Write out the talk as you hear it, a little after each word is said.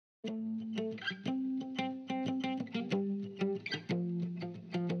Hey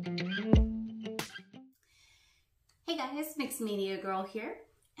guys, Mixed Media Girl here,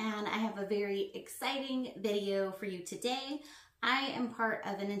 and I have a very exciting video for you today. I am part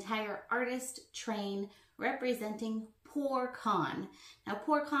of an entire artist train representing PourCon. Now,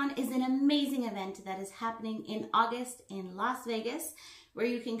 PourCon is an amazing event that is happening in August in Las Vegas, where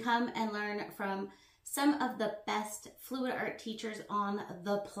you can come and learn from some of the best fluid art teachers on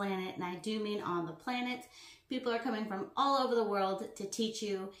the planet, and I do mean on the planet. People are coming from all over the world to teach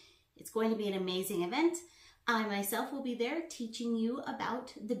you. It's going to be an amazing event. I myself will be there teaching you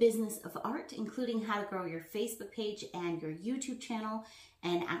about the business of art, including how to grow your Facebook page and your YouTube channel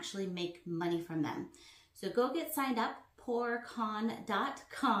and actually make money from them. So go get signed up, PourCon.com,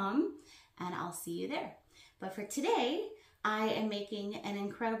 and I'll see you there. But for today, I am making an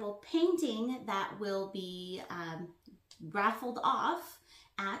incredible painting that will be raffled off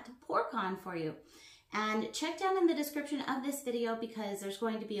at PourCon for you. And check down in the description of this video because there's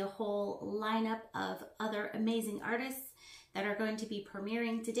going to be a whole lineup of other amazing artists that are going to be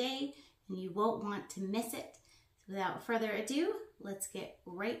premiering today, and you won't want to miss it. So without further ado, let's get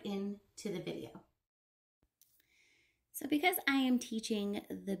right into the video. So because I am teaching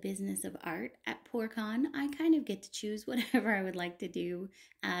the business of art at PourCon, I kind of get to choose whatever I would like to do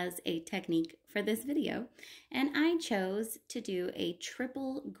as a technique for this video. And I chose to do a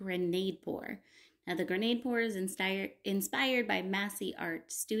triple grenade pour. Now, the grenade pour is inspired by Massey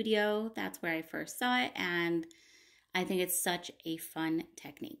Art Studio. That's where I first saw it, and I think it's such a fun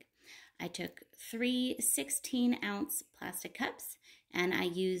technique. I took 3 16-ounce plastic cups, and I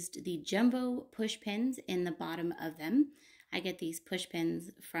used the jumbo push pins in the bottom of them. I get these push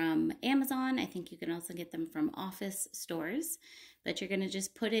pins from Amazon. I think you can also get them from office stores, but you're going to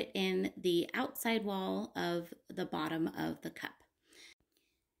just put it in the outside wall of the bottom of the cup.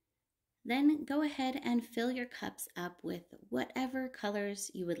 Then go ahead and fill your cups up with whatever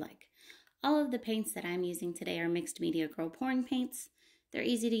colors you would like. All of the paints that I'm using today are Mixed Media Girl pouring paints. They're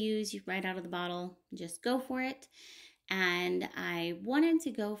easy to use, right out of the bottle, just go for it. And I wanted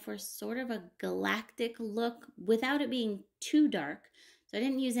to go for sort of a galactic look without it being too dark. So I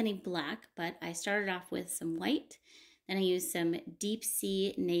didn't use any black, but I started off with some white. Then I used some deep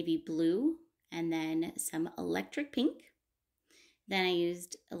sea navy blue and then some electric pink. Then I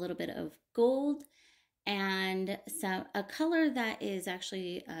used a little bit of gold and a color that is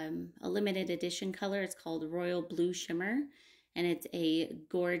actually a limited edition color. It's called Royal Blue Shimmer, and it's a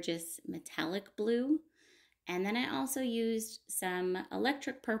gorgeous metallic blue. And then I also used some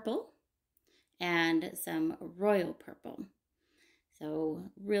electric purple and some royal purple.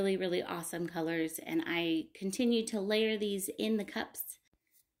 So really, really awesome colors. And I continued to layer these in the cups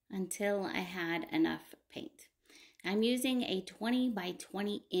until I had enough paint. I'm using a 20 by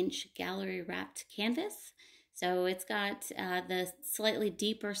 20 inch gallery wrapped canvas. So it's got the slightly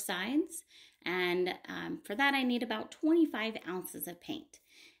deeper sides. And for that, I need about 25 ounces of paint.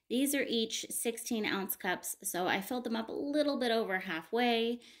 These are each 16-ounce cups. So I filled them up a little bit over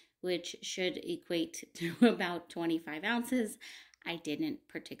halfway, which should equate to about 25 ounces. I didn't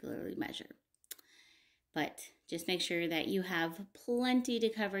particularly measure. But just make sure that you have plenty to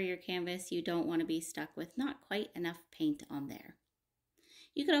cover your canvas. You don't want to be stuck with not quite enough paint on there.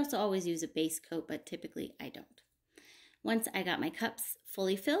 You could also always use a base coat, but typically I don't. Once I got my cups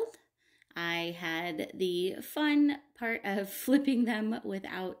fully filled, I had the fun part of flipping them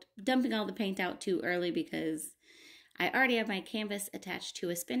without dumping all the paint out too early because I already have my canvas attached to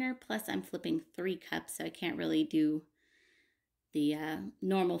a spinner, plus I'm flipping 3 cups, so I can't really do the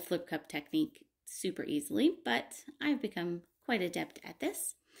normal flip cup technique super easily, but I've become quite adept at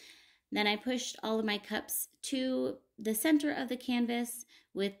this. Then I pushed all of my cups to the center of the canvas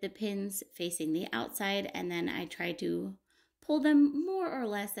with the pins facing the outside, and then I tried to pull them more or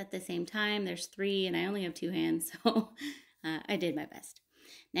less at the same time. There's 3 and I only have 2 hands, so I did my best.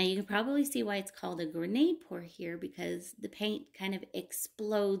 Now you can probably see why it's called a grenade pour here, because the paint kind of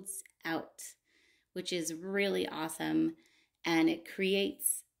explodes out, which is really awesome, and it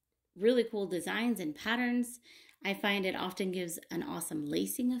creates really cool designs and patterns. I find it often gives an awesome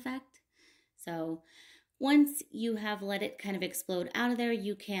lacing effect. So once you have let it kind of explode out of there,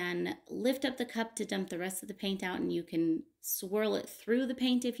 you can lift up the cup to dump the rest of the paint out, and you can swirl it through the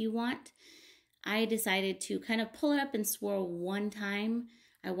paint if you want. I decided to kind of pull it up and swirl one time.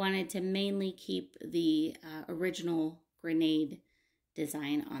 I wanted to mainly keep the original grenade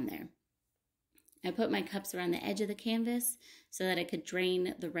design on there. I put my cups around the edge of the canvas so that I could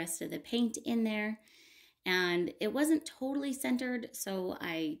drain the rest of the paint in there. And it wasn't totally centered, so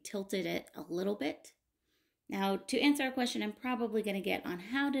I tilted it a little bit. Now, to answer a question I'm probably going to get on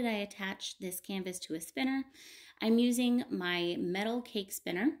how did I attach this canvas to a spinner, I'm using my metal cake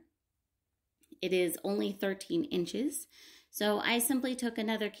spinner. It is only 13 inches. So I simply took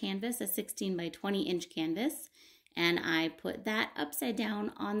another canvas, a 16 by 20 inch canvas, and I put that upside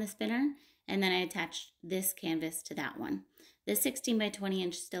down on the spinner, and then I attached this canvas to that one. The 16 by 20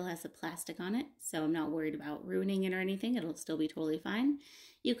 inch still has the plastic on it, so I'm not worried about ruining it or anything. It'll still be totally fine.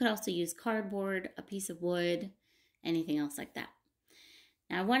 You could also use cardboard, a piece of wood, anything else like that.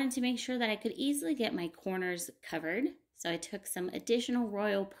 Now I wanted to make sure that I could easily get my corners covered, so I took some additional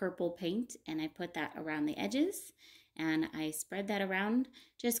royal purple paint and I put that around the edges, and I spread that around,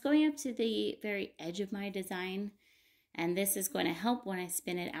 just going up to the very edge of my design. And this is going to help when I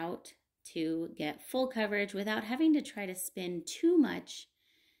spin it out to get full coverage without having to try to spin too much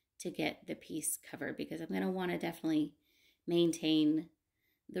to get the piece covered, because I'm going to want to definitely maintain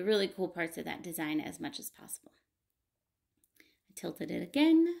the really cool parts of that design as much as possible. I tilted it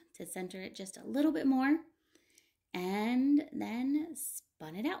again to center it just a little bit more and then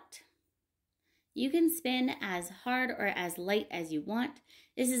spun it out. You can spin as hard or as light as you want.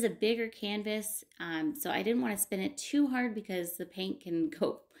 This is a bigger canvas, so I didn't want to spin it too hard because the paint can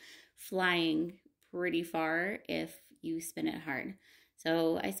go flying pretty far if you spin it hard.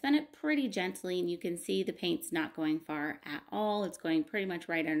 So I spun it pretty gently, and you can see the paint's not going far at all. It's going pretty much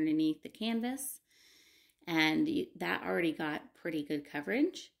right underneath the canvas, and that already got pretty good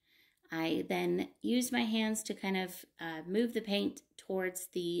coverage. I then used my hands to kind of move the paint towards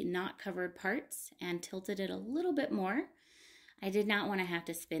the not covered parts and tilted it a little bit more. I did not want to have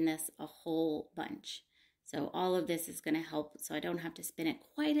to spin this a whole bunch. So all of this is going to help so I don't have to spin it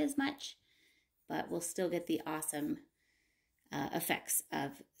quite as much, but we'll still get the awesome effects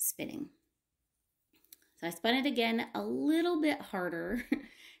of spinning. So I spun it again a little bit harder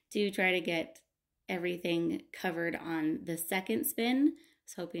to try to get everything covered on the second spin. I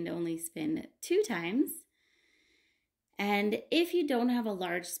was hoping to only spin 2 times. And if you don't have a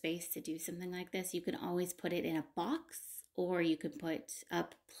large space to do something like this, you can always put it in a box, or you can put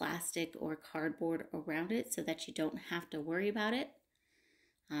up plastic or cardboard around it so that you don't have to worry about it.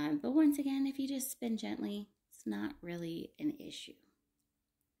 But once again, if you just spin gently, it's not really an issue.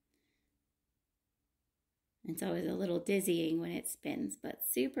 It's always a little dizzying when it spins, but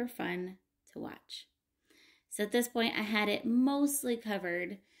super fun to watch. So at this point, I had it mostly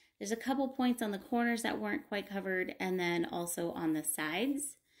covered. There's a couple points on the corners that weren't quite covered, and then also on the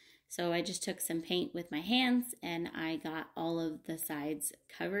sides. So I just took some paint with my hands and I got all of the sides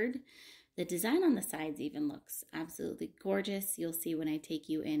covered. The design on the sides even looks absolutely gorgeous. You'll see when I take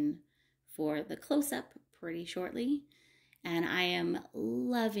you in for the close-up pretty shortly. And I am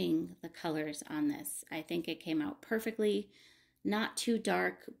loving the colors on this. I think it came out perfectly. Not too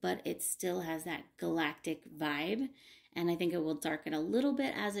dark, but it still has that galactic vibe. And I think it will darken a little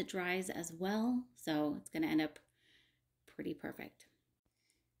bit as it dries as well. So it's going to end up pretty perfect.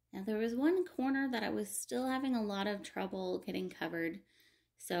 Now there was one corner that I was still having a lot of trouble getting covered.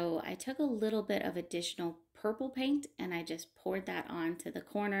 So I took a little bit of additional purple paint and I just poured that onto the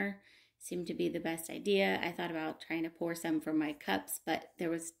corner. Seemed to be the best idea. I thought about trying to pour some from my cups, but there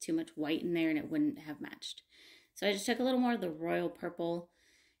was too much white in there and it wouldn't have matched. So I just took a little more of the royal purple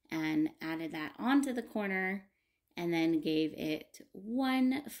and added that onto the corner and then gave it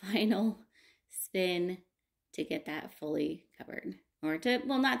one final spin to get that fully covered. Or to,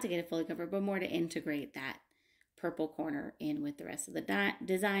 well, not to get it fully covered, but more to integrate that purple corner in with the rest of the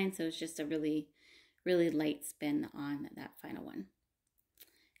design. So it's just a really, really light spin on that final one.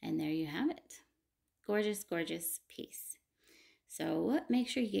 And there you have it. Gorgeous, gorgeous piece. So make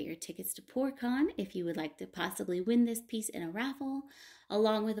sure you get your tickets to PourCon if you would like to possibly win this piece in a raffle,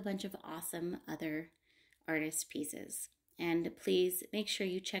 along with a bunch of awesome other artist pieces. And please make sure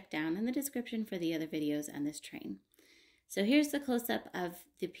you check down in the description for the other videos on this train. So here's the close-up of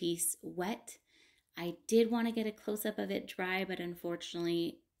the piece wet. I did want to get a close-up of it dry, but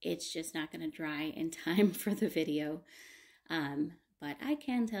unfortunately it's just not going to dry in time for the video. But I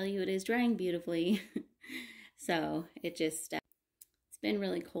can tell you it is drying beautifully. So it just, it's been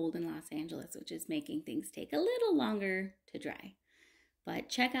really cold in Los Angeles, which is making things take a little longer to dry. But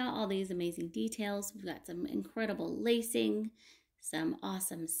check out all these amazing details. We've got some incredible lacing, some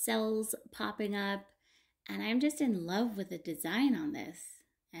awesome cells popping up, and I'm just in love with the design on this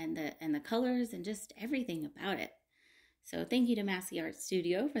and the colors and just everything about it. So thank you to Massey Art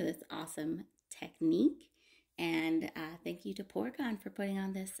Studio for this awesome technique. And thank you to PourCon for putting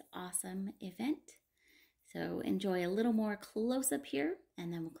on this awesome event. So enjoy a little more close-up here,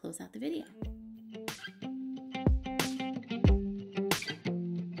 and then we'll close out the video.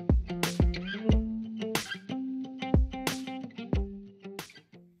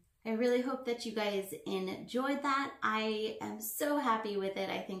 I really hope that you guys enjoyed that. I am so happy with it.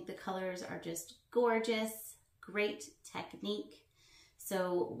 I think the colors are just gorgeous, great technique.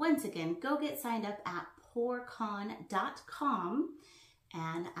 So once again, go get signed up at PourCon.com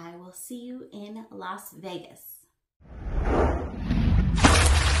and I will see you in Las Vegas.